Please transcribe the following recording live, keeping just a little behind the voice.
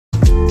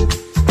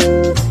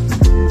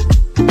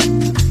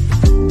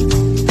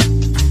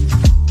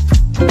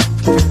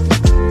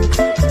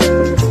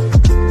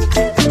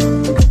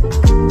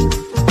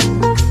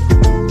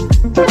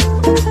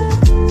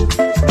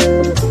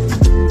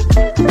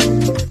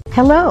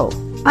Hello,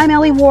 I'm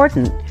Ellie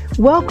Wharton.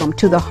 Welcome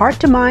to the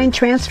Heart to Mind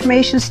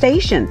Transformation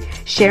Station,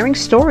 sharing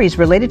stories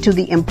related to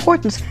the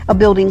importance of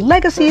building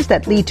legacies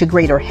that lead to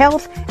greater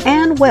health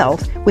and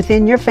wealth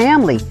within your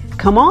family.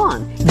 Come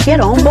on,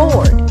 get on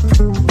board.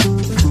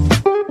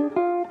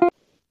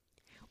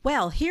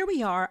 Well, here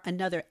we are,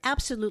 another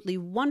absolutely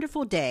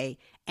wonderful day,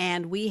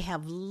 and we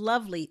have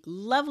lovely,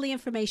 lovely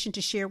information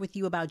to share with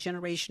you about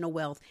generational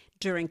wealth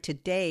during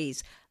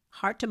today's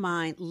Heart to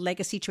Mind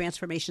Legacy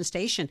Transformation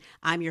Station.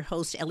 I'm your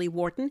host, Ellie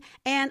Wharton,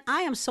 and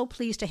I am so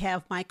pleased to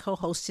have my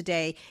co-host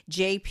today,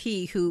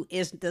 JP, who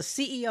is the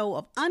CEO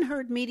of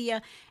Unheard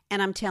Media,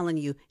 and I'm telling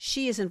you,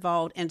 she is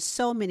involved in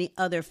so many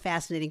other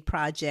fascinating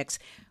projects.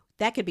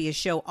 That could be a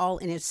show all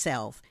in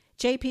itself.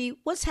 JP,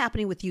 what's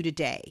happening with you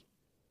today?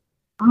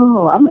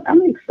 Oh,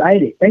 I'm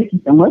excited. Thank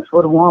you so much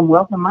for the warm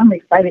welcome. I'm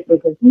excited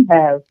because we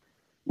have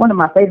one of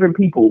my favorite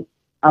people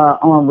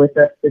on with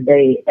us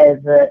today as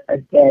a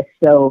guest.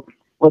 So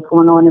what's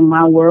going on in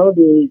my world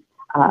is,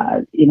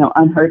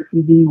 Unheard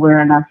TV, we're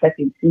in our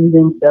second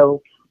season.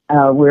 So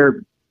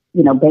we're,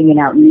 banging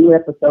out new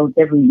episodes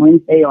every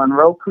Wednesday on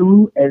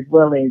Roku, as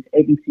well as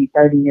ABC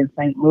 30 in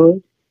St.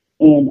 Louis.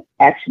 And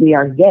actually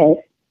our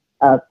guest,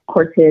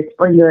 Cortez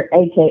Springer,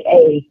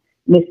 a.k.a.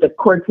 Mr.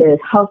 Cortez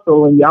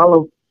Hustle, and y'all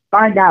will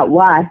find out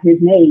why his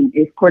name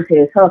is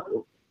Cortez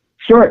Hustle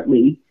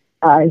shortly.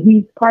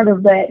 He's part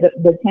of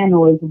the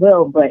panel as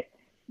well, but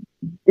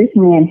this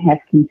man has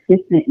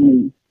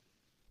consistently,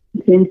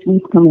 since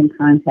we've come in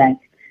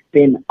contact,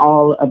 been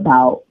all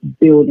about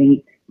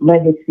building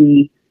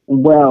legacy,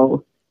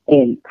 wealth,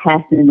 and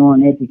passing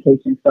on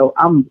education. So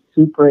I'm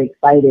super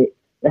excited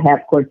to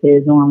have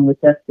Cortez on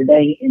with us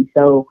today. And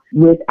so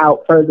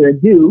without further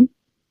ado,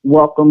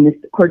 welcome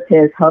Mr.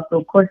 Cortez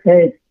Hustle.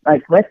 Cortez,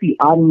 let the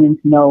audience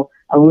know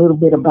a little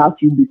bit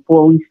about you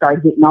before we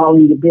start getting all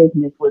into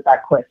business with our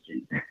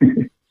questions.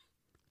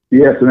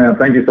 Yes, ma'am.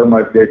 Thank you so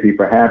much, JP,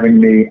 for having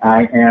me.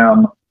 I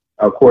am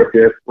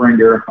Cortez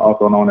Springer,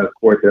 also known as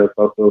Cortez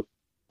Hustle.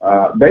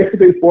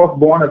 Basically, fourth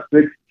born of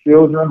 6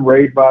 children,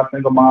 raised by a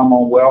single mom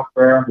on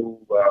welfare who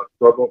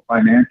struggled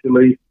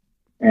financially,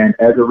 and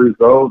as a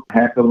result,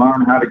 had to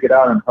learn how to get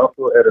out and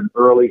hustle at an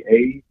early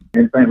age.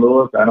 In St.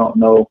 Louis, I don't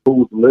know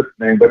who's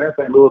listening, but in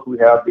St. Louis, we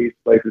have these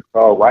places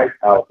called rice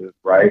houses,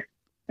 right?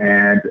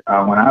 And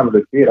when I was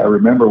a kid, I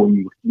remember when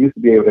you used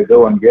to be able to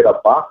go and get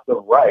a box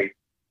of rice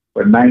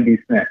for 90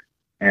 cents.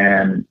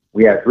 And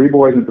we had 3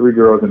 boys and 3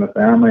 girls in the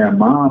family, and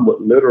Mom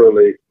would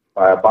literally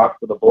buy a box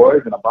for the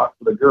boys and a box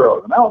for the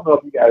girls. And I don't know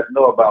if you guys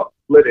know about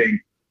splitting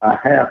a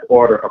half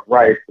order of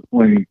rice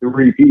between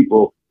 3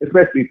 people,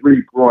 especially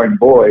 3 growing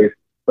boys.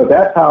 But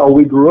that's how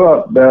we grew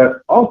up.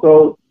 But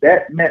also,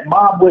 that meant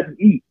Mom wouldn't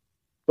eat.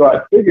 So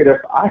I figured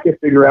if I could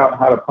figure out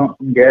how to pump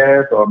some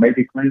gas or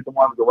maybe clean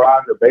someone's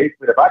garage or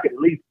basement, if I could at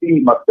least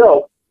feed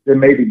myself, then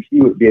maybe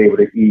she would be able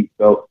to eat.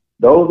 So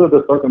those are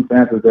the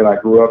circumstances that I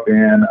grew up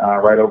in,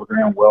 right over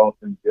there in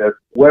Wellston, just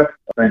west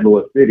of St.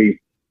 Louis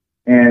City.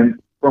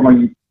 And from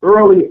an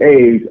early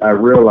age, I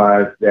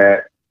realized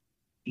that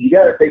you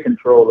got to take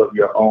control of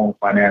your own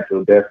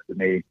financial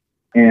destiny.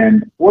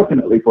 And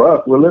fortunately for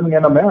us, we're living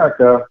in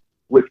America,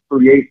 which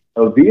creates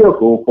a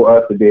vehicle for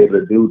us to be able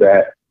to do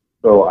that.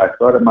 So I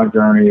started my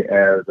journey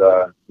as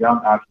a young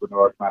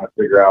entrepreneur trying to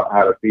figure out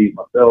how to feed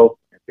myself.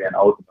 And then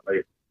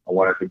ultimately, I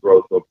wanted to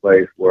grow to a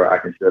place where I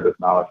can share this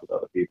knowledge with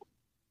other people.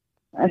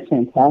 That's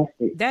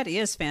fantastic. That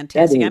is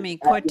fantastic. I mean,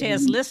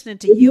 Cortez, listening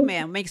to you,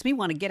 man, makes me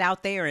want to get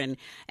out there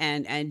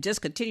and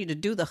just continue to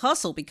do the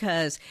hustle,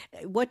 because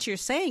what you're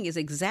saying is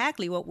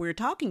exactly what we're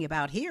talking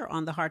about here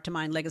on the Heart to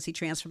Mind Legacy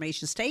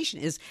Transformation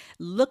Station, is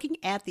looking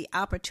at the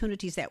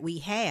opportunities that we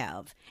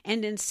have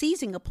and then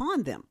seizing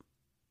upon them.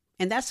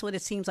 And that's what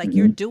it seems like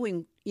you're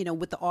doing,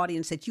 with the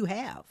audience that you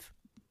have.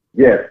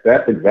 Yes,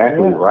 that's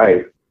exactly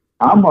right.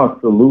 I'm a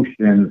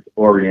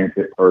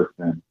solutions-oriented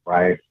person,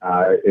 right?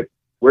 If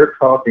we're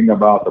talking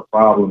about the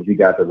problems, you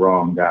got the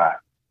wrong guy.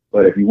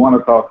 But if you want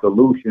to talk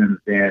solutions,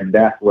 then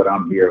that's what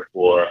I'm here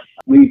for.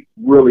 We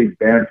really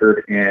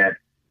bantered and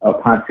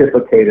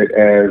pontificated,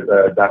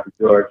 as Dr.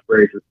 George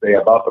Fraser say,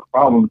 about the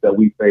problems that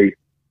we face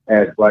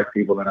as Black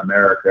people in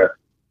America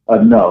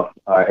enough.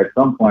 At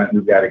some point,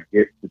 we've got to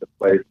get to the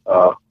place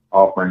of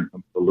offering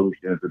some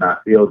solutions. And I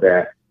feel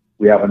that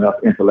we have enough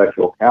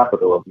intellectual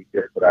capital. If we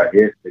just put our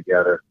heads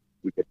together,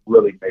 we could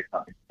really make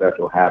something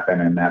special happen.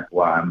 And that's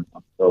why I'm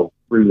so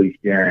freely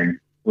sharing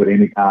with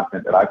any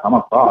content that I come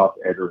across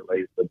as it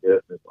relates to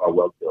business or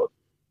wealth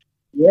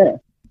building.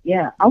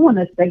 Yeah. I want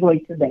to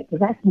segue to that, because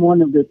that's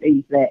one of the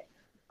things that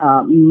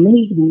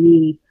made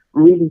me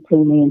really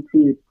tune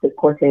into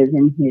Cortez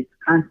and his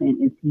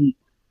content, is he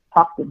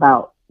talked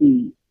about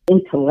the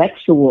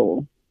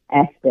intellectual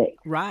aspect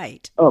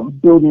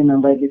of building a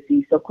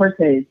legacy. So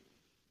Cortez,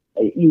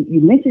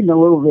 you mentioned a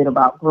little bit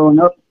about growing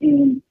up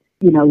in,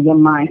 your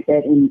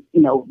mindset and,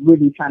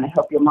 really trying to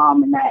help your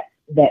mom, and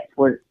that's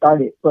where it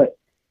started. But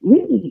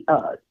really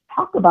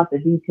talk about the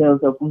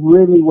details of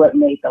really what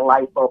made the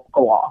light bulb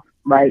go off,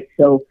 right?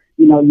 So,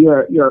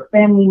 you're a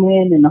family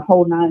man and the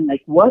whole nine.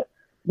 Like what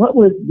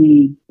was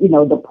the,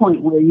 the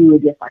point where you were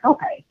just like,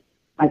 okay,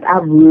 Like, I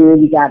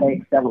really got to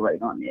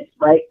accelerate on this,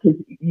 right?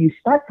 Because you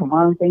start to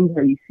learn things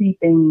or you see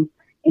things,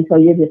 and so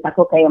you're just like,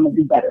 okay, I'm going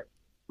to do better,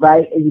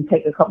 right? And you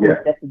take a couple of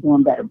steps of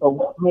doing better. But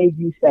what made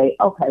you say,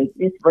 okay,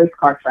 it's race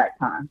car track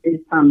time.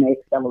 It's time to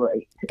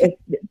accelerate.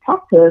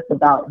 Talk to us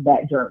about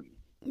that journey.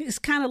 It's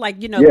kind of like,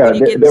 when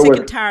you get sick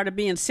and tired of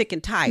being sick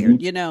and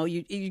tired,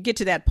 you get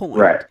to that point.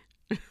 Right.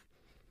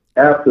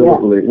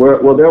 Absolutely. Yeah.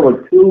 Well, there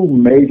were two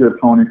major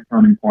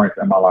turning points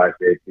in my life,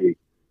 JP.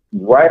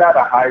 Right out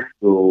of high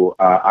school,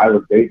 I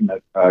was dating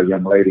a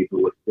young lady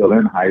who was still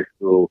in high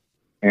school,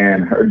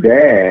 and her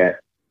dad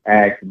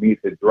asked me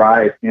to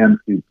drive him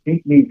to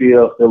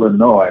Pinckneyville,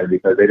 Illinois,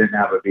 because they didn't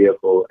have a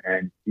vehicle,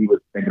 and he was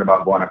thinking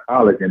about going to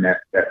college in that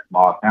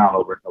small town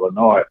over in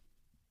Illinois.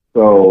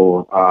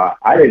 So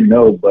I didn't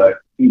know, but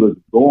he was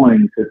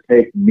going to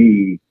take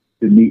me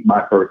to meet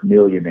my first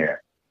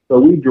millionaire. So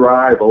we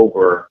drive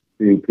over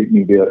to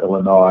Pinckneyville,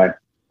 Illinois,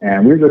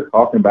 and we were just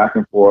talking back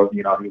and forth.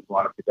 He was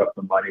going to pick up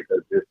some money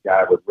because this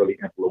guy was really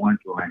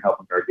influential in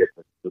helping her get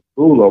to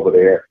school over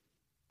there.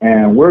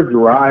 And we're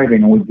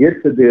driving, and we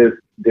get to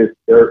this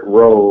dirt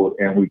road,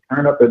 and we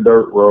turn up the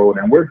dirt road,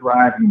 and we're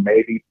driving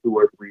maybe 2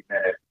 or 3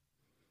 minutes.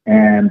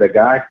 And the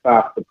guy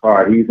stops the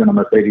car. He's in a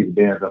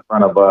Mercedes-Benz in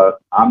front of us.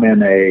 I'm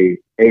in a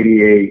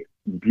 88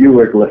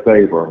 Buick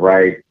LeSabre,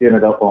 right?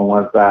 Tinted up on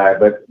one side.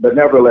 But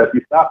nevertheless, he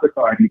stops the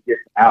car, and he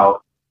gets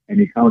out, and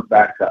he comes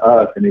back to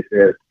us, and he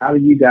says, "How do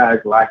you guys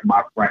like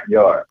my front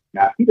yard?"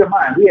 Now, keep in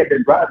mind, we had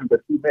been driving for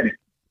 2 minutes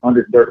on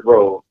this dirt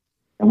road.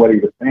 And what he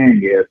was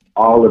saying is,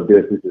 all of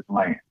this is his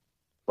land,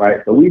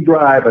 right? So we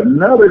drive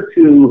another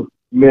 2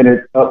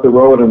 minutes up the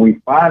road, and we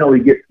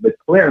finally get to the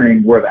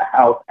clearing where the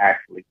house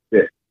actually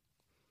sits.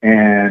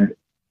 And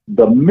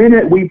the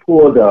minute we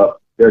pulled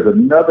up, there's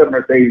another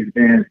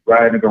Mercedes-Benz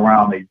driving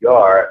around the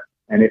yard,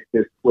 and it's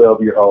his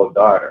 12-year-old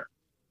daughter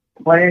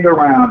playing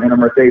around in a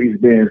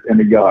Mercedes-Benz in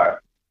the yard.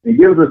 He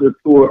gives us a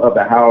tour of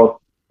the house,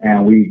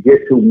 and we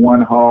get to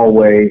one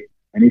hallway,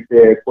 and he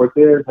said,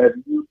 "Cortez, have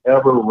you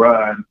ever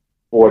run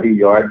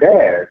 40-yard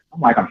dash?"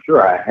 I'm like, "I'm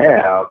sure I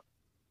have."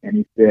 And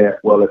he said,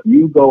 "Well, if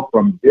you go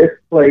from this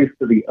place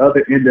to the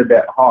other end of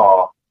that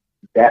hall,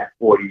 that's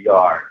 40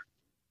 yards.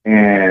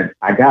 And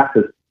I got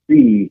to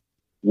see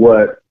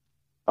what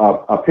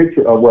a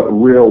picture of what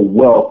real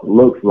wealth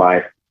looks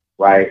like,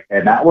 right?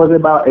 And that was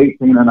about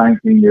 18 or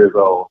 19 years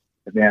old.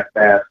 And then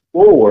fast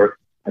forward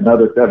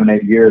another 7,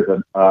 8 years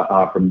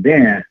from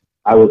then,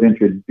 I was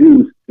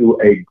introduced to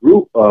a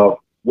group of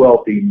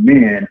wealthy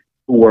men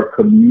who were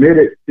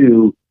committed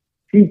to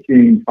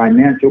teaching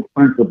financial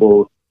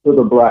principles to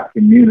the Black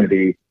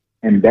community.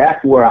 And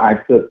that's where I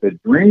took the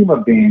dream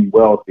of being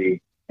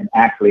wealthy and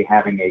actually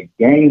having a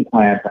game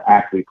plan to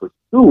actually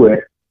pursue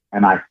it.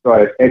 And I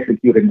started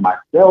executing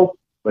myself,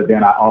 but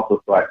then I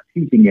also started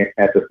teaching it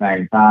at the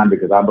same time,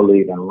 because I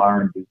believe in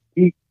learn to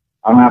teach.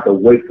 I don't have to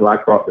wait till I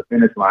cross the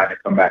finish line and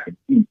come back and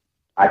teach.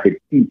 I could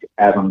teach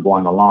as I'm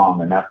going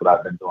along, and that's what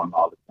I've been doing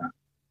all the time.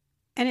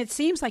 And it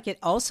seems like it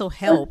also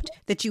helped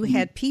that you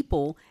had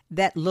people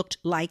that looked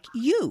like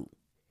you.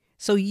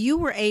 So you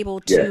were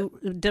able to,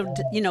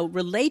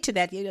 relate to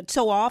that.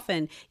 So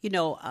often,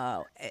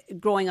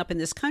 growing up in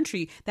this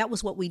country, that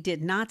was what we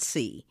did not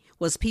see,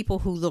 was people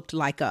who looked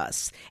like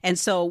us. And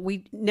so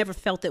we never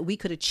felt that we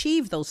could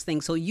achieve those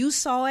things. So you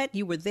saw it,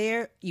 you were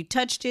there, you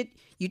touched it,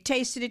 you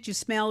tasted it, you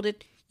smelled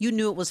it, you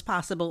knew it was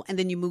possible, and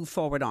then you moved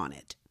forward on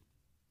it.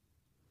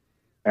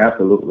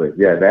 Absolutely.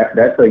 Yeah,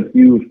 that's a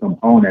huge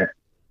component,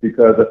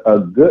 because a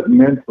good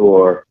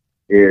mentor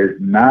is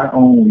not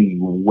only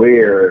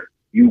where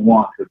you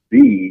want to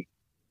be,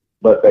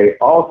 but they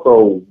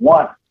also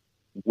want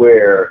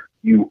where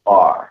you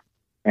are.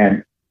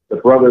 And the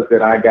brothers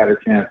that I got a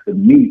chance to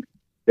meet,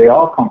 they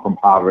all come from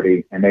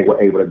poverty, and they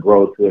were able to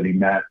grow to an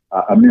immense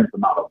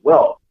amount of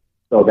wealth.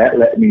 So that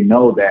let me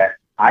know that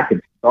I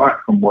could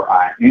start from where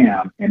I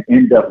am and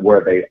end up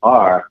where they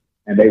are.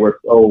 And they were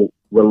so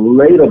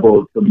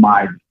relatable to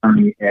my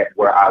journey at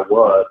where I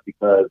was,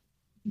 because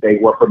they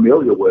were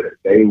familiar with it.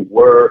 They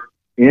were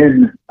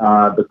in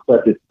the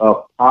clutches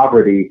of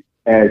poverty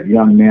as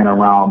young men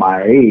around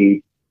my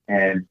age,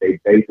 and they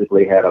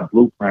basically had a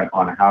blueprint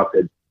on how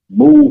to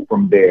move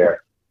from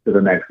there to the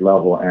next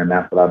level. And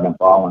that's what I've been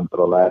following for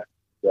the last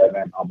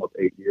 7, almost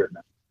 8 years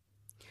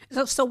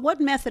now. So what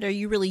method are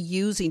you really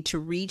using to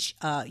reach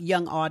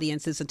young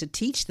audiences and to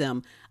teach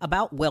them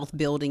about wealth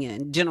building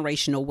and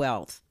generational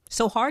wealth?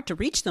 So hard to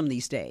reach them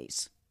these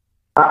days.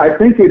 I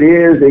think it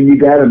is, and you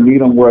got to meet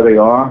them where they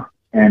are.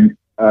 And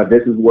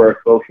this is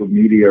where social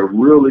media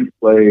really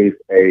plays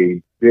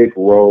a big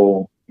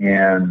role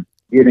in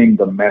getting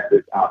the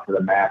message out to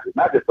the masses.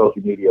 Not just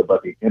social media,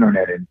 but the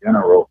internet in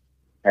general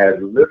has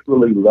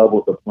literally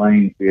leveled the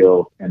playing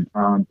field in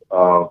terms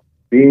of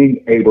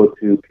being able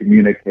to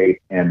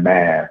communicate in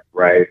mass,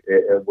 right?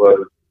 It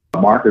was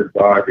Marcus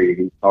Garvey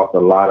who talked a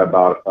lot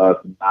about us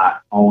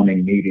not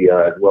owning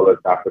media, as well as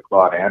Dr.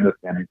 Claude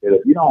Anderson. He said,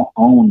 if you don't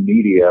own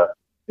media,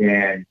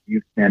 then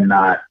you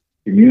cannot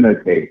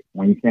communicate.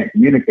 When you can't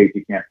communicate,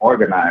 you can't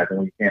organize. And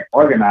when you can't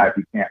organize,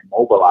 you can't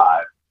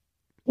mobilize.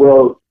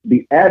 Well,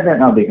 the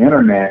advent of the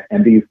internet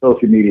and these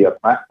social media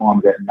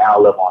platforms that now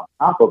live on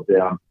top of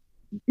them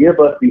give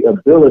us the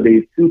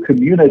ability to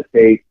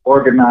communicate,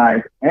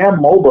 organize,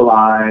 and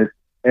mobilize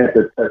at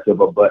the touch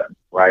of a button,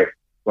 right?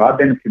 So I've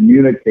been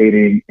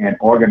communicating and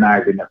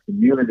organizing a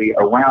community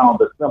around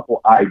the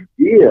simple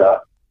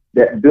idea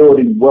that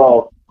building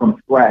wealth from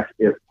scratch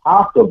is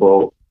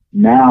possible.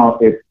 Now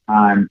it's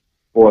time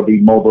for the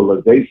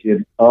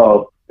mobilization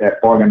of that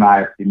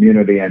organized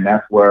community, and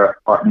that's where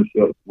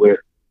partnerships with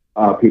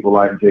people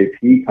like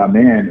JP come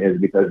in,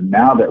 is because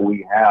now that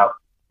we have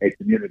a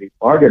community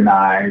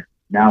organized,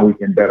 now we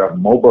can better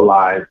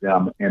mobilize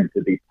them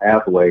into the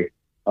pathway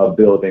of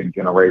building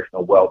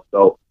generational wealth.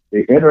 So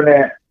the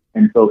internet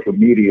and social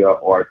media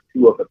are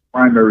two of the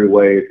primary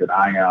ways that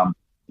I am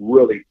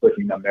really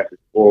pushing the message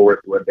forward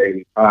with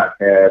daily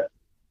podcast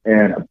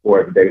and, of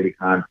course, daily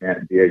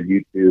content via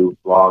YouTube,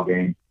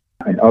 blogging,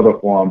 and other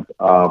forms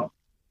of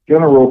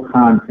general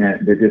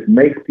content that just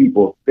makes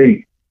people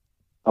think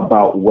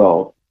about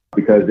wealth.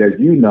 Because as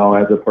you know,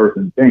 as a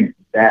person thinks,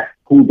 that's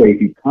who they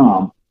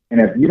become. And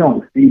if you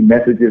don't see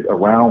messages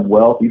around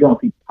wealth, you don't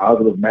see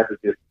positive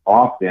messages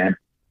often,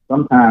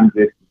 sometimes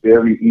it's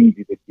very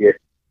easy to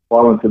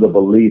fall into the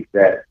belief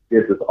that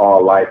this is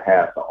all life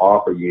has to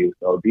offer you.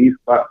 So these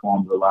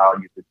platforms allow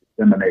you to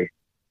disseminate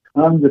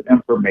tons of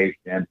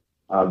information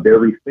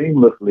very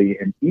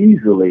seamlessly and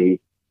easily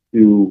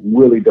to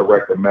really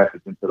direct a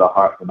message into the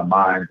hearts and the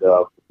minds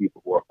of the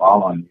people who are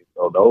following you.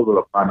 So those are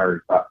the primary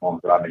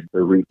platforms that I need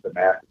to reach the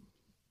masses.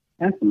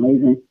 That's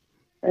amazing.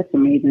 That's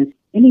amazing.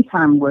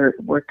 Anytime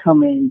we're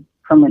coming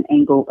from an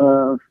angle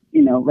of,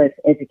 let's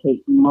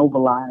educate,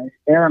 mobilize,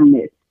 there are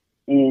myths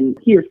and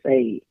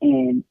hearsay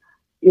and,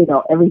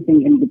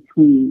 everything in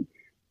between.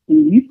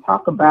 And you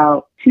talk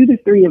about 2 to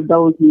 3 of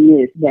those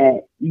myths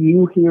that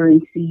you hear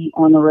and see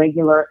on a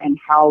regular, and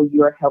how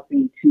you're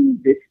helping to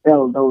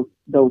dispel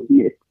those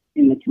myths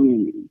in the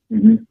community.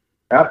 Mm-hmm.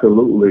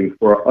 Absolutely.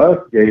 For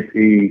us,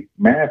 JP,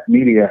 mass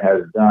media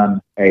has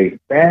done a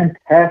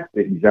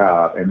fantastic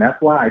job, and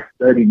that's why I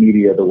study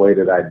media the way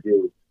that I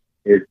do,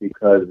 is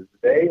because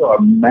they are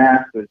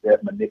masters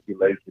at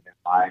manipulation and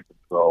mind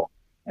control.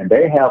 And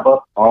they have us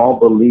all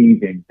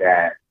believing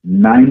that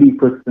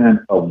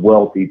 90% of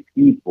wealthy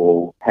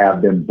people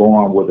have been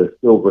born with a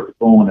silver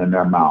spoon in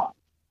their mouth.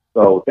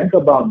 So think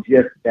about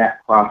just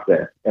that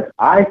process. If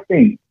I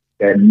think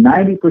that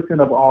 90%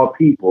 of all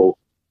people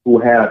who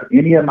have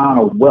any amount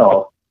of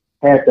wealth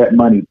had that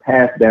money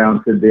passed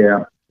down to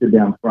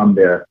them from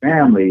their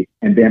family,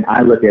 and then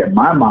I look at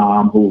my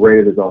mom who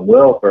raises on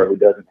welfare, who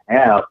doesn't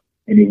have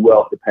any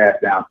wealth to pass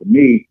down to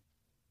me,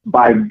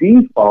 by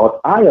default,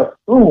 I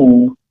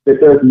assume that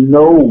there's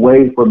no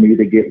way for me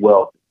to get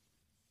wealthy.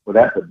 Well,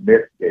 that's a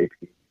myth, JP.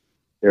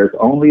 There's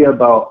only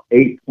about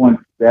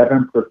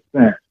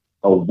 8.7%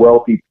 of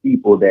wealthy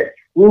people that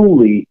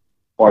truly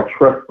are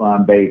trust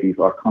fund babies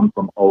or come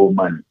from old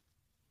money,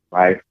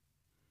 right?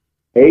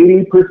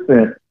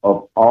 80%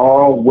 of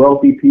all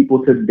wealthy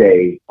people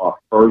today are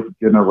first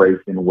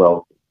generation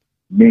wealthy,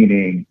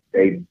 meaning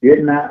they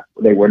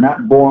were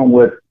not born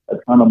with a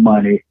ton of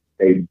money.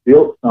 They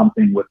built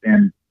something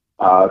within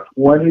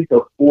 20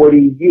 to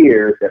 40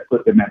 years that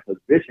put them in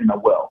position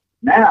of wealth.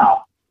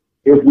 Now,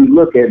 if we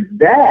look at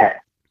that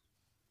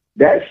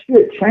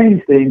should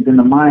change things in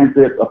the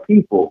mindset of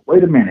people.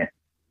 Wait a minute.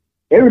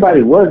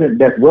 Everybody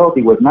that's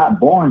wealthy was not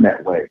born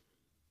that way.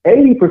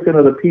 80%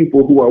 of the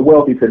people who are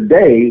wealthy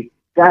today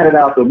got it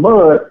out the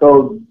mud,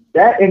 so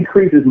that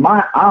increases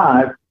my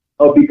odds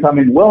of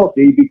becoming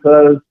wealthy,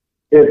 because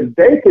if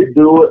they could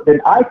do it, then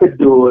I could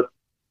do it.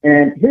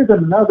 And here's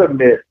another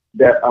myth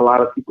that a lot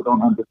of people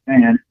don't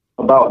understand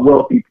about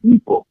wealthy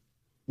people.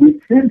 We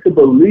tend to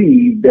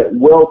believe that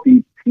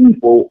wealthy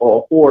people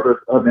are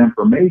hoarders of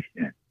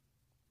information.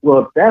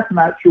 Well, that's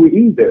not true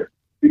either,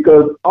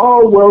 because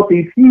all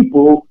wealthy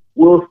people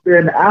will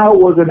spend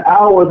hours and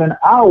hours and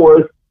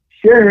hours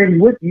sharing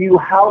with you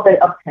how they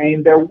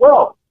obtain their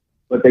wealth.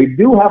 But they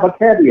do have a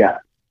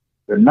caveat.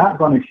 They're not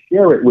going to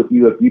share it with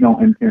you if you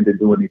don't intend to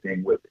do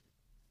anything with it.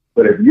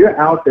 But if you're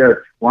out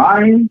there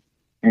trying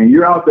and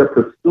you're out there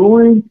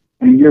pursuing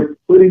and you're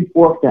putting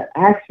forth the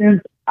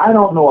actions, I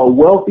don't know a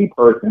wealthy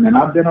person, and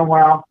I've been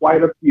around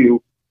quite a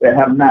few, that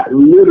have not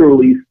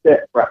literally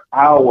sat for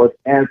hours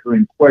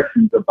answering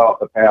questions about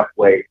the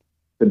pathway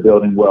to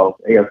building wealth.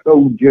 They are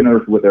so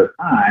generous with their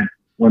time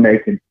when they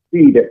can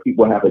see that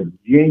people have a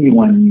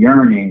genuine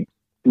yearning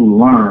to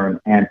learn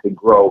and to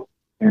grow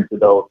into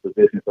those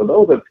positions. So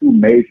those are 2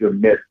 major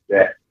myths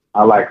that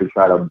I like to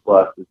try to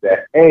bust, is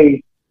that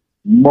A,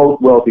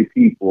 most wealthy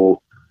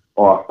people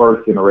are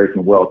first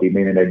generation wealthy,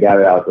 meaning they got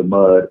it out the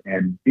mud,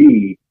 and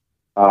B,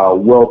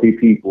 wealthy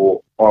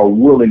people are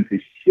willing to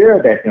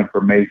share that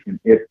information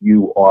if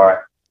you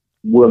are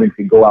willing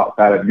to go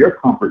outside of your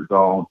comfort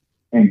zone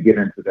and get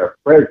into their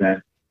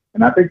presence.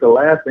 And I think the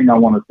last thing I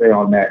want to say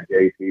on that,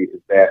 JC,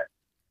 is that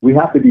we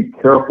have to be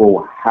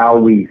careful how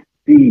we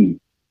see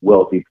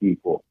wealthy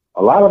people.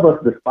 A lot of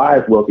us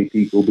despise wealthy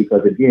people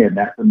because, again,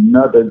 that's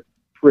another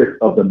trick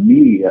of the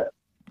media.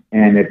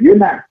 And if you're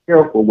not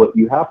careful, what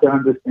you have to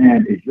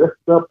understand is your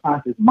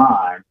subconscious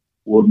mind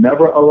will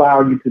never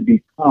allow you to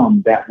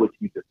become that which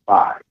you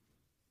despise.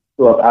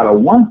 So if out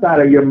of one side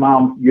of your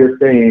mouth you're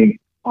saying,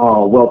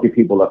 oh, wealthy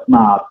people are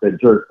snobs, they're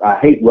jerks, I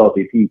hate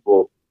wealthy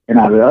people, and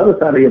out of the other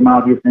side of your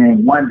mouth you're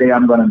saying, one day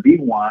I'm going to be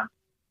one,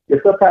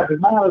 your subconscious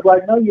mind is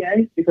like, no, you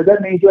ain't, because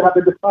that means you'll have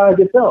to despise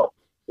yourself.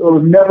 So it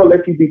will never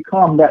let you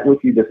become that which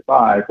you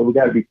despise. So we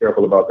got to be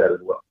careful about that as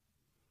well.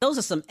 Those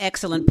are some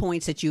excellent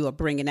points that you are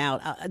bringing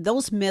out.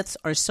 Those myths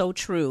are so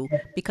true,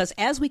 because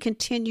as we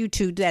continue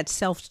to that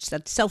self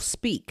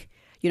speak,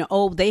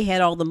 oh, they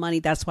had all the money,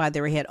 that's why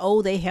they're ahead.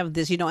 Oh, they have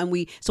this,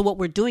 so what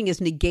we're doing is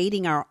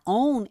negating our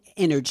own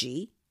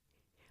energy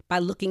by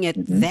looking at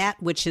that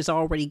which has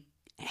already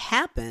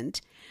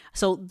happened.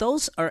 So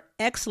those are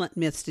excellent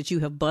myths that you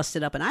have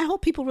busted up. And I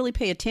hope people really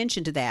pay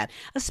attention to that,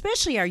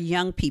 especially our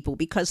young people,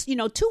 because,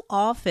 too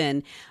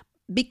often,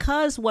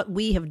 because what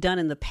we have done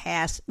in the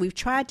past, we've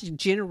tried to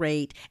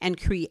generate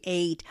and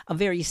create a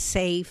very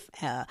safe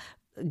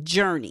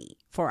journey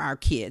for our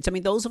kids. I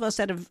mean, those of us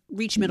that have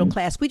reached middle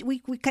class,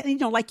 we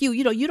like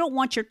you don't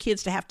want your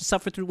kids to have to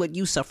suffer through what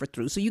you suffered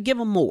through. So you give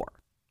them more.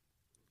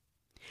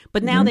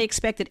 But now they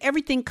expect that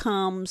everything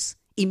comes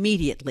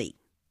immediately.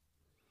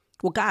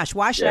 Well, gosh,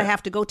 why should I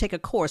have to go take a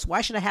course?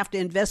 Why should I have to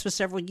invest for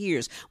several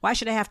years? Why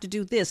should I have to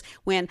do this?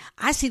 When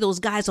I see those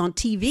guys on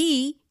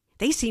TV,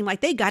 they seem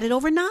like they got it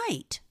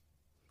overnight.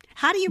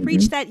 How do you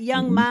reach that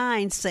young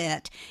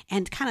mindset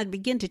and kind of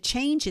begin to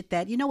change it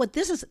that,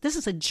 this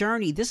is a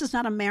journey. This is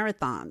not a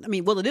marathon. I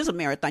mean, well, it is a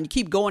marathon. You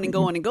keep going and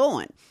going and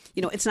going.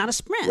 It's not a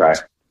sprint. Right.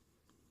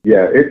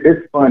 Yeah,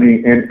 it's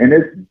funny and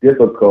it's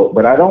difficult,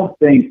 but I don't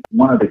think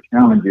one of the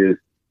challenges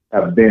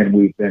have been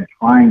we've been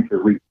trying to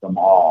reach them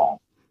all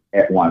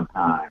at one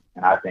time.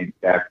 And I think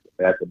that's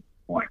the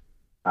point.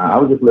 I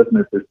was just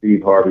listening to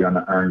Steve Harvey on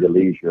the Earn Your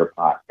Leisure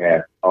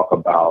podcast talk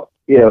about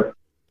if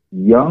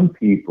young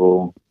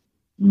people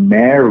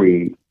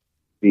marry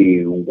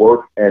the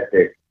work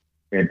ethic,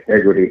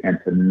 integrity, and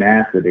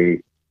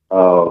tenacity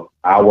of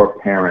our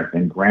parents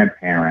and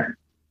grandparents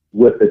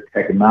with the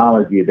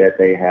technology that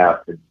they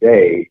have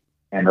today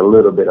and a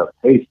little bit of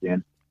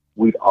patience,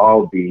 we'd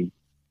all be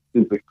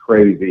stupid,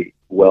 crazy,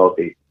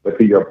 wealthy. But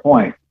to your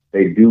point,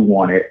 they do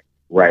want it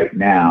right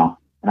now.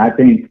 And I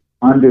think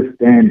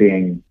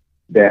understanding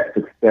that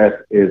success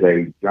is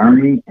a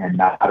journey and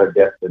not a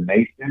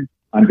destination,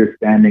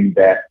 understanding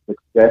that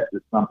success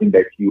is something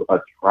that you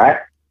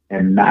attract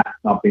and not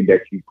something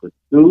that you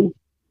pursue,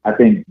 I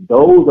think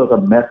those are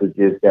the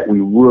messages that we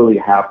really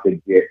have to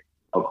get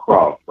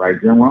across,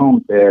 right? Jim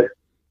Rohn says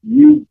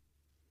you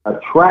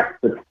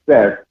attract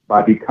success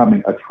by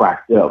becoming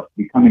attractive,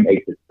 becoming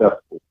a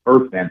successful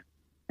person.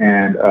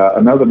 And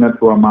another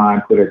mentor of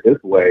mine put it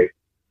this way.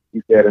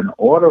 He said, in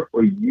order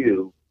for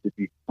you to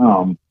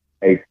become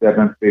a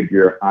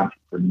seven-figure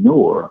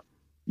entrepreneur,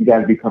 you got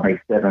to become a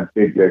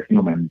seven-figure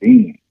human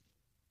being.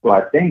 So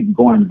I think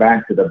going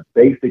back to the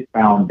basic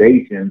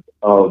foundations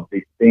of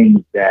the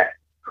things that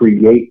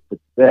create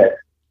success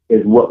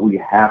is what we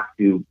have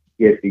to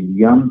get the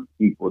young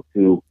people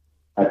to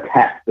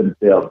attach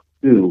themselves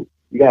to.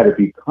 You got to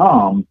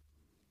become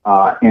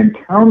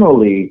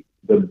internally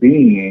the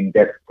being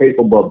that's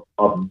capable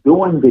of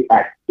doing the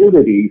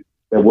activities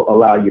that will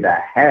allow you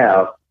to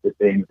have the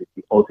things that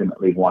you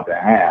ultimately want to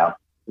have.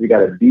 So you got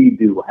to be,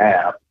 do,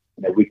 have,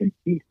 and that we can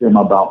teach them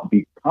about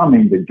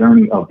becoming, the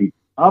journey of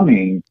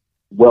becoming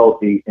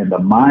wealthy in the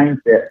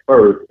mindset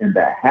first, in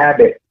the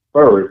habit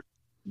first,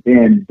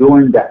 then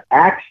doing the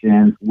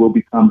actions will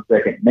become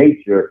second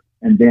nature,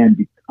 and then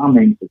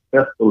becoming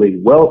successfully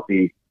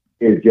wealthy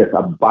is just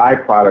a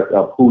byproduct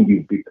of who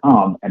you've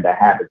become and the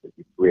habits that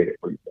you've created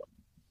for yourself.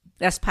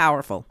 That's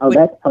powerful. Oh,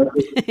 that's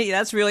perfect.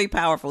 That's really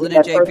powerful,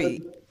 isn't it, JP?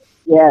 Perfect.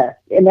 Yeah,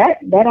 and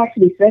that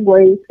actually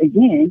segues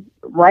again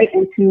right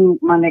into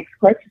my next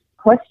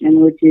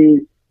question, which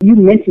is, you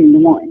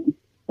mentioned one.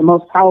 The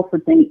most powerful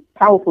thing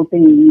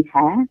we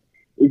have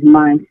is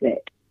mindset.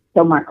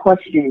 So my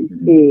question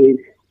is,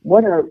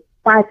 what are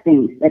 5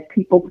 things that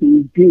people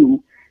can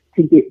do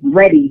to get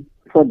ready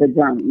for the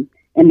journey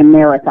and the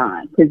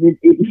marathon? Because it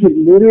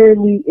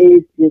literally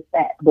is just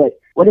that. But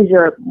what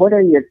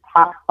are your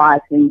top 5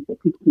 things that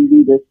people can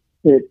do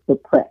to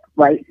prep,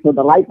 right? So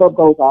the light bulb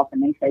goes off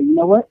and they say, you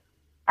know what?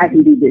 I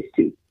can do this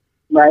too,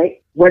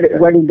 right? Where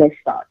do they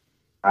start?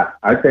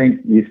 I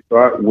think you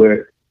start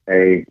with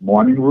a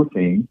morning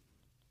routine.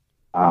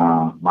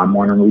 My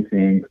morning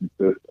routine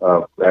consists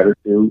of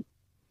gratitude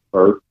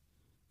first,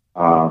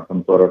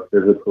 some sort of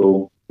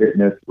physical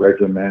fitness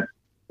regimen,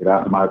 get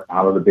out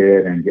of the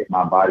bed and get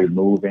my body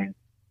moving.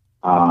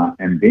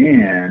 And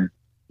then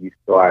you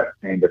start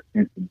paying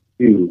attention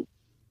to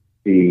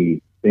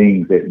the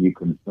things that you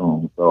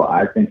consume. So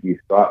I think you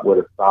start with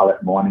a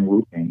solid morning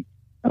routine.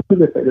 I'm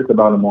going to say this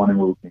about a morning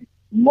routine.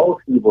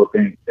 Most people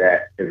think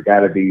that it's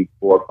got to be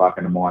 4 o'clock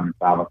in the morning,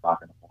 5 o'clock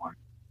in the morning.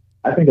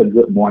 I think a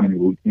good morning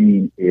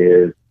routine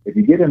is if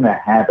you get in the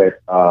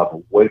habit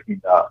of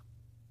waking up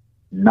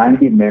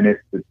 90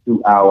 minutes to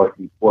 2 hours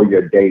before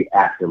your day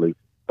actually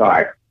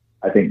starts,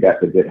 I think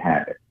that's a good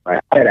habit.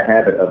 Right? I had a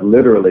habit of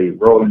literally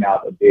rolling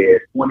out of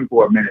bed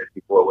 24 minutes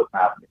before it was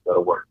time for me to go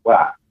to work.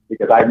 Why?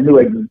 Because I knew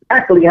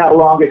exactly how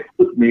long it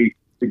took me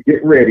to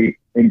get ready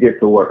and get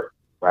to work,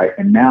 right?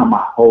 And now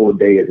my whole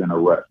day is in a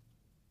rush.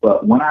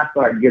 But when I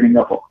started getting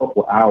up a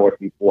couple hours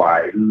before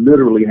I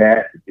literally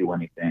had to do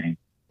anything,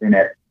 then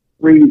that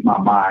freed my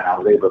mind. I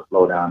was able to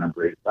slow down and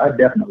breathe. So I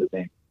definitely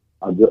think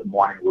a good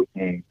morning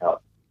routine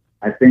helps.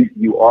 I think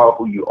you are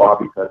who you are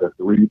because of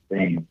three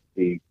things: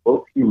 the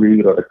books you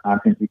read or the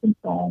content you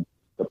consume,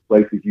 the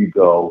places you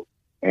go,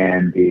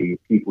 and the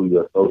people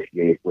you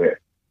associate with.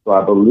 So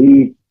I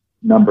believe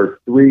numbers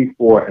 3,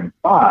 4, and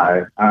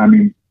 5,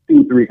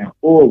 2, 3, and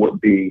 4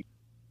 would be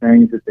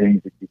change the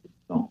things that you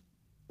consume.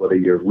 Whether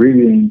you're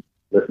reading,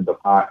 listening to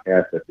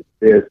podcasts such as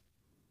this,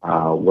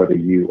 whether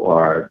you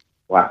are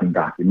watching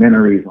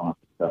documentaries on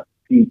successful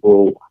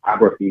people,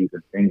 biographies,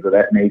 and things of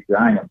that nature.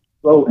 I am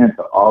so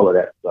into all of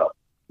that stuff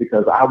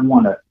because I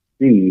want to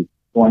see,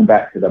 going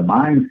back to the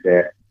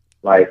mindset,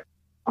 like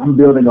I'm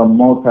building a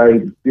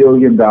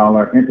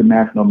multi-billion-dollar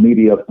international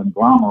media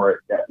conglomerate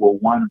that will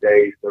one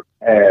day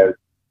surpass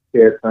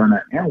Ted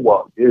Turner and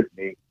Walt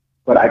Disney,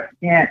 but I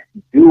can't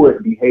do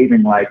it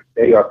behaving like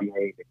they are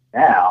behaving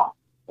now,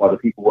 or the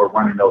people who are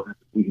running those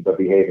institutions are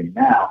behaving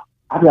now.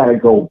 I've got to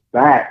go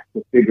back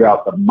to figure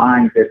out the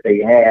mindset they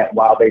had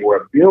while they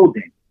were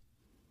building.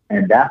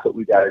 And that's what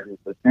we got to do.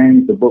 So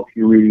change the books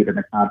you read and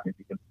the content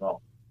you consume.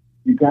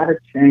 You got to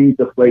change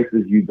the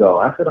places you go.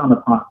 I sat on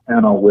the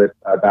panel with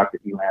Dr.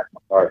 Elance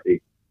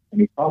McCarthy, and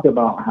he talked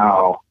about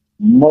how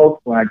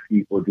most Black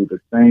people do the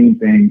same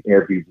thing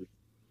every week.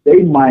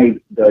 They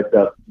might,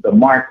 the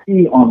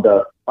marquee on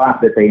the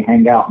spot that they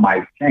hang out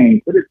might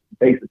change, but it's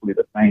basically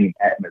the same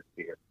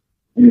atmosphere.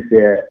 And he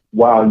said,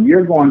 while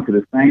you're going to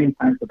the same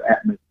types of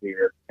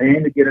atmosphere,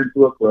 paying to get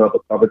into a club, a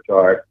cover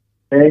charge,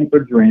 paying for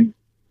drinks,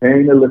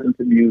 paying to listen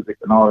to music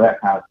and all that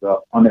kind of stuff,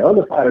 on the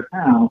other side of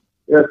town,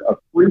 there's a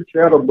free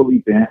charitable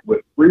event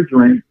with free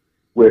drinks,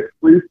 with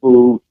free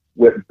food,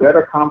 with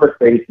better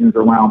conversations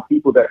around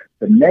people that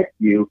connect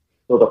you.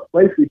 So the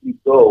places you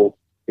go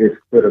is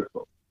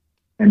critical.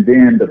 And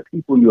then the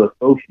people you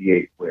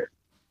associate with.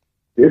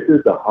 This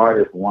is the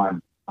hardest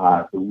one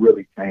to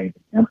really change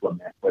and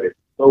implement, but it's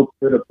so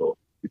critical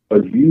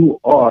because you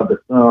are the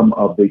sum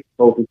of the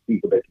closest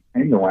people that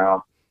you hang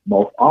around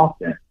most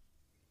often.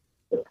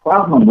 The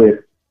problem with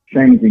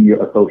changing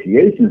your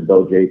associations,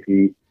 though,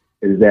 JP,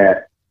 is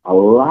that a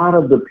lot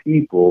of the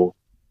people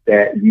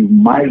that you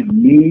might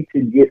need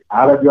to get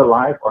out of your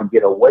life or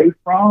get away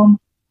from,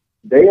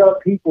 they are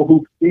people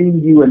who've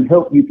seen you and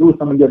helped you through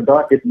some of your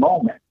darkest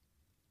moments.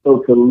 So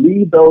to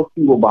leave those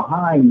people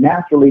behind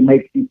naturally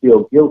makes you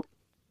feel guilty.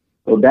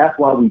 So that's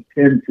why we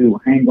tend to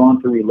hang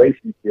on to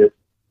relationships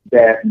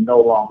that no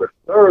longer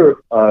serve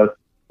us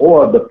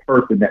or the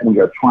person that we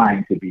are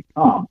trying to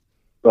become.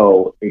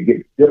 So it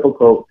gets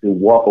difficult to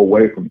walk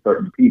away from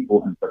certain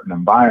people and certain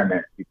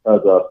environments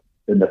because of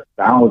the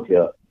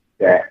nostalgia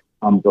that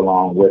comes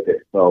along with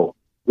it. So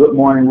good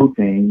morning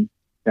routine,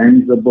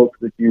 change the books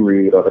that you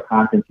read or the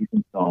content you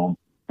consume,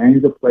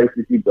 change the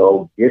places you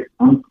go, get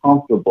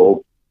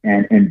uncomfortable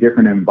and in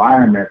different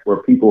environments where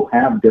people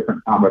have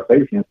different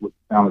conversations, which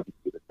sounds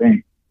like the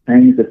same.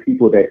 Change the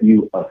people that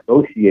you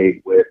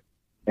associate with.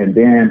 And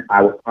then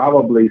I would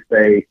probably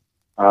say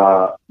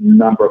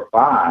number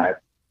 5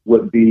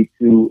 would be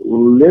to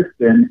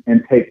listen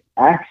and take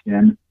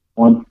action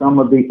on some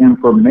of the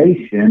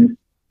information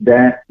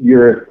that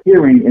you're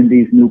hearing in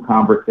these new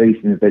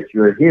conversations, that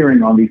you're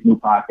hearing on these new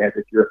podcasts,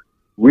 that you're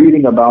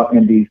reading about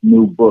in these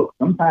new books.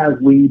 Sometimes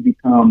we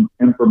become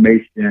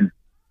information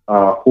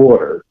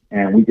hoarders,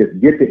 and we just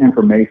get the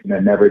information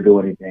and never do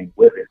anything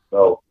with it.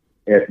 So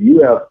if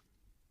you have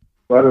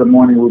started a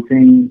morning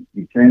routine,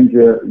 you change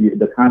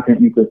the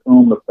content you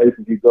consume, the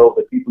places you go,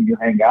 the people you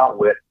hang out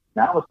with,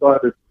 now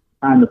it's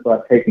time to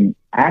start taking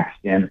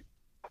action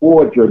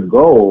towards your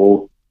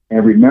goal.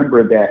 And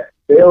remember that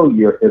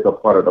failure is a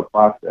part of the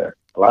process.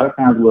 A lot of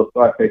times we'll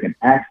start taking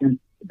action,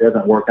 it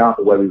doesn't work out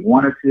the way we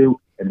wanted to,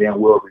 and then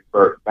we'll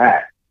revert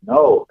back.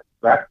 No,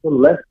 extract the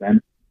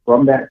lesson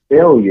from that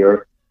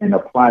failure and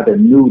apply the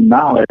new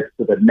knowledge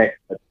to the next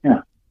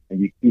attempt. And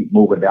you keep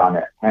moving down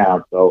that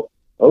path. So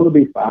those would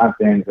be 5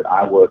 things that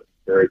I would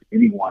encourage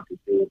anyone to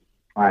do,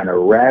 trying to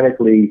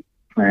radically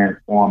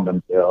transform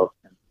themselves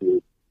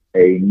into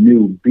a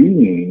new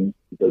being,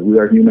 because we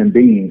are human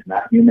beings,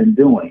 not human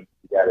doing.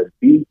 You got to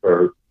be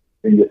first,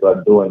 then you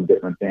start doing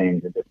different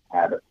things and different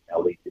habits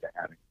that lead you to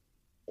having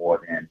more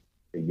than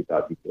you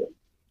thought you could.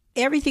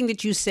 Everything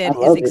that you said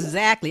is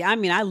exactly,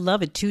 I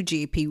love it too,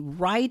 GP,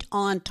 right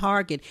on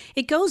target.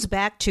 It goes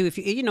back to,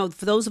 if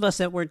for those of us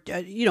that were,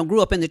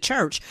 grew up in the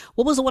church,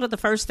 what was one of the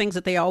first things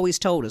that they always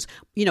told us?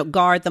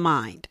 Guard the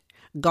mind.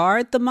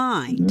 Guard the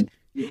mind.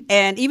 Mm-hmm.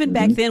 And even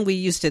back then, we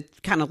used to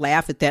kind of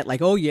laugh at that,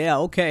 like, oh, yeah,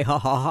 okay, ha,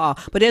 ha,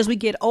 ha. But as we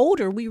get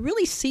older, we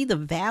really see the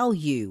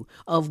value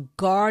of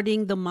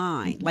guarding the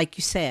mind. Like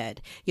you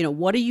said,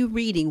 what are you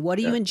reading? What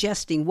are you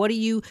ingesting? What are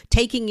you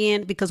taking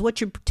in? Because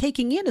what you're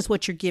taking in is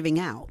what you're giving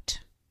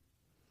out.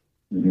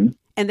 Mm-hmm.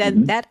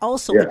 And that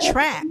also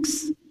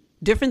attracts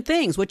different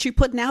things. What you're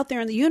putting out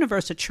there in the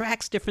universe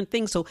attracts different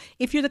things. So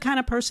if you're the kind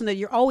of person that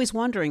you're always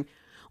wondering,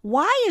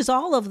 why is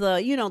all of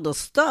the, the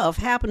stuff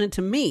happening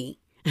to me?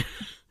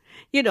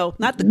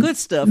 Not the good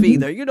stuff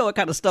either. You know what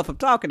kind of stuff I'm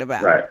talking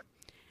about. Right.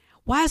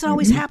 Why is it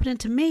always happening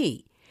to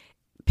me?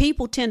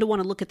 People tend to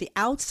want to look at the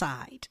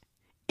outside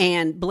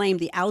and blame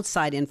the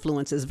outside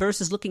influences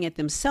versus looking at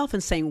themselves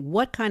and saying,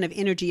 what kind of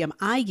energy am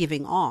I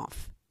giving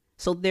off?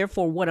 So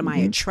therefore, what am I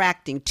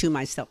attracting to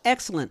myself?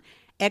 Excellent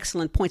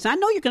points. I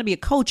know you're going to be a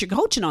coach. You're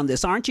coaching on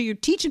this, aren't you? You're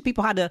teaching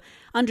people how to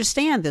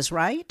understand this,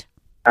 right?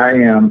 I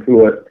am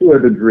to a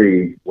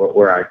degree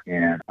where I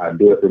can. I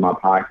do it through my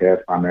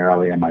podcast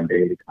primarily and my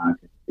daily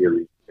content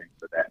series, things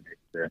of that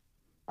nature.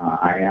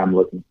 I am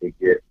looking to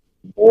get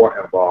more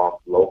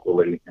involved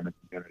locally in the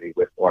community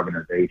with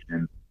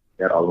organizations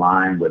that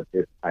align with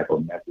this type of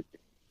messaging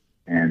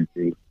and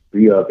to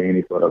be of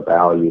any sort of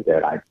value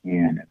that I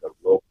can in the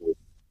local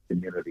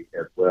community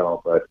as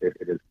well. But it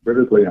is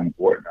critically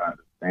important to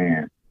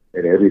understand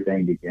that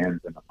everything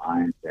begins in the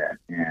mindset.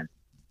 And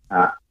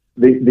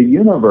the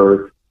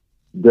universe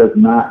does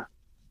not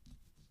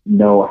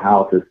know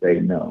how to say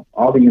no.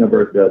 All the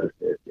universe does is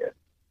say yes,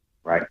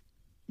 right?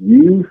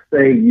 You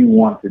say you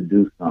want to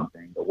do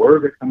something. The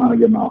words that come out of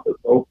your mouth are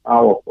so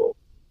powerful.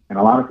 And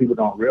a lot of people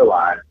don't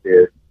realize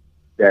this,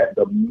 that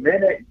the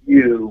minute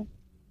you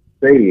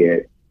say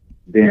it,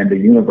 then the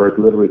universe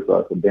literally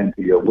starts to bend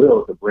to your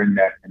will to bring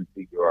that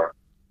into your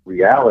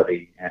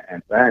reality. And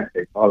in fact,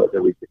 they call it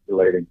the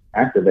reticulating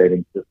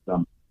activating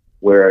system,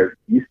 where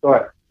you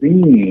start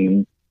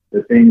seeing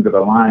the things that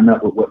align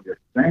up with what you're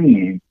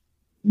saying.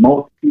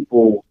 Most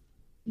people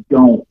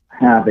don't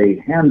have a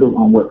handle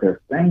on what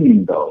they're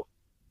saying, though.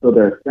 So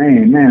they're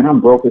saying, man,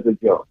 I'm broke as a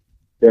joke.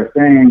 They're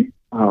saying,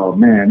 oh,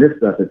 man, this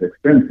stuff is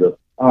expensive.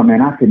 Oh,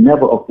 man, I could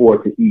never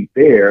afford to eat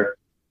there.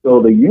 So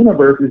the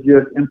universe is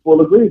just in full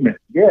agreement.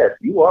 Yes,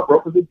 you are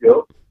broke as a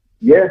joke.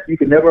 Yes, you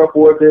can never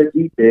afford to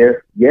eat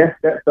there. Yes,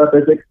 that stuff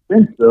is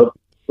expensive.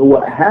 So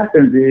what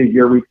happens is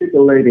your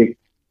reticulating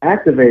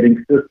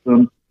activating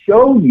system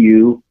show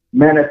you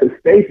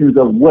manifestations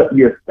of what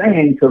you're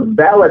saying to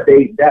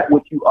validate that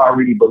which you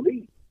already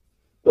believe.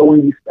 So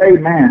when you say,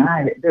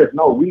 man, there's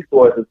no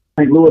resources,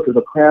 St. Louis is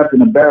a crabs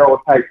in a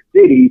barrel type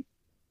city,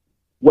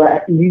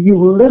 well,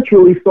 you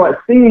literally start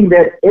seeing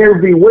that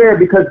everywhere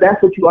because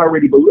that's what you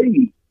already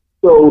believe.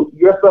 So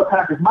your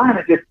subconscious mind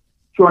is just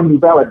showing you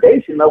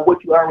validation of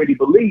what you already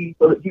believe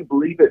so that you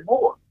believe it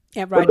more.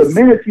 Yeah, right. But the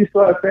minute you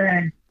start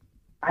saying,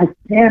 I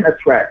can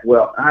attract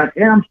wealth, I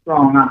am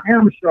strong, I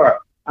am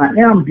sharp, I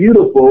am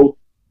beautiful,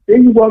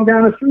 then you walk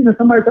down the street and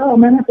somebody says, oh,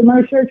 man, that's a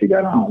nice shirt you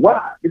got on.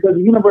 Why? Because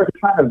the universe is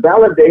trying to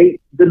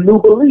validate the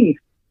new belief.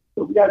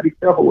 So we got to be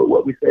careful with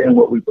what we say and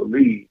what we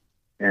believe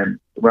and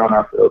surround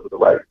ourselves with the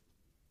right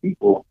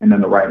people and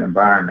in the right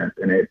environment,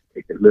 and it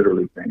could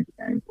literally change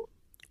the game for us.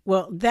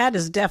 Well, that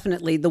is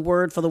definitely the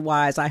word for the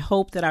wise. I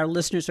hope that our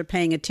listeners are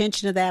paying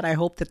attention to that. I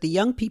hope that the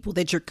young people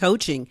that you're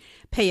coaching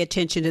pay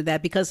attention to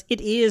that, because it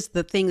is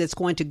the thing that's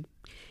going to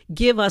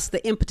give us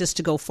the impetus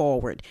to go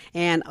forward.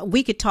 And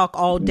we could talk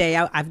all day.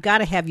 I've got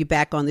to have you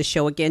back on the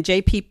show again.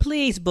 JP,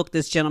 please book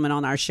this gentleman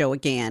on our show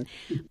again,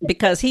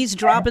 because he's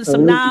dropping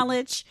some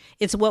knowledge.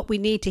 It's what we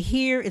need to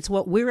hear. It's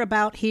what we're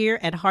about here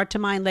at Heart to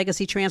Mind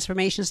Legacy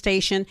Transformation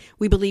Station.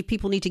 We believe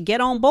people need to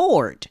get on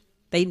board.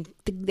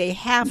 They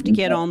have to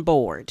get on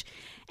board.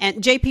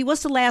 And JP,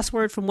 what's the last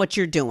word from what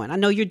you're doing? I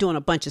know you're doing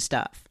a bunch of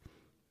stuff.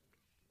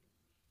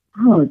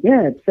 Oh,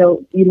 yeah.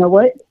 So, you know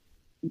what?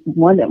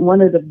 One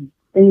of the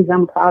things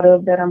I'm proud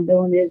of that I'm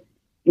doing is,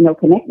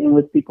 connecting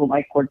with people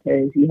like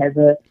Cortez. He has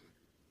a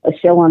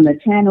show on the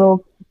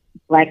channel,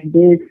 Black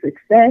Biz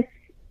Success,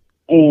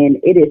 and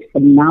it is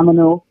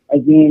phenomenal.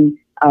 Again,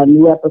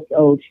 new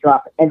episodes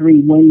drop every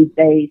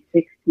Wednesday,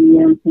 6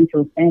 p.m.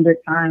 Central Standard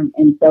Time.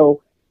 And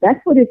so that's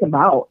what it's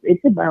about.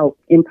 It's about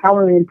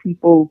empowering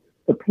people,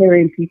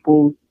 preparing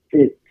people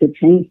to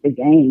change the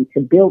game,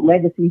 to build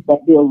legacies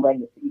that build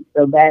legacies.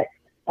 So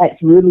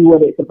that's really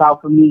what it's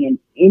about for me and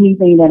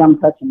anything that I'm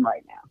touching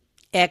right now.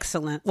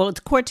 Excellent. Well, it's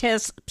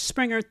Cortez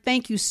Springer.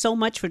 Thank you so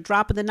much for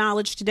dropping the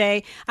knowledge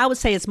today. I would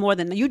say it's more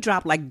than you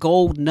dropped, like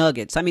gold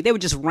nuggets. I mean, they were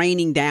just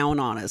raining down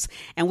on us,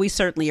 and we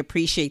certainly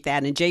appreciate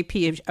that. And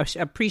JP,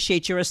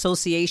 appreciate your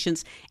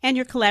associations and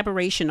your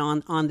collaboration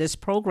on this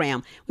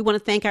program. We want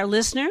to thank our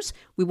listeners.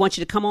 We want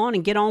you to come on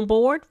and get on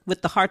board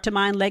with the Heart to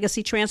Mind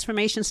Legacy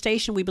Transformation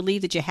Station. We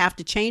believe that you have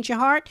to change your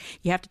heart,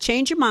 you have to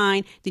change your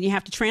mind, then you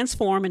have to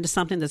transform into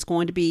something that's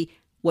going to be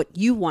what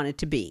you want it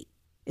to be.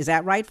 Is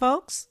that right,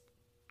 folks?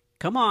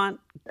 Come on,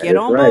 get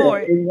on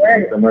board.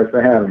 Thanks so much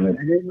for having me.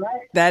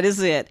 That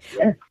is it.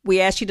 Yes. We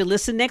ask you to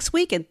listen next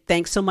week, and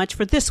thanks so much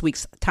for this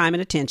week's time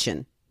and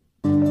attention.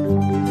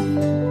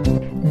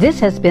 This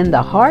has been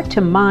the Heart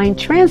to Mind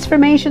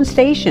Transformation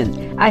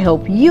Station. I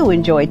hope you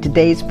enjoyed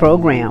today's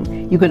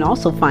program. You can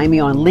also find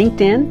me on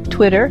LinkedIn,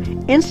 Twitter,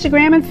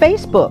 Instagram, and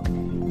Facebook.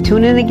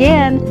 Tune in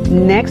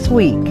again next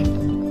week.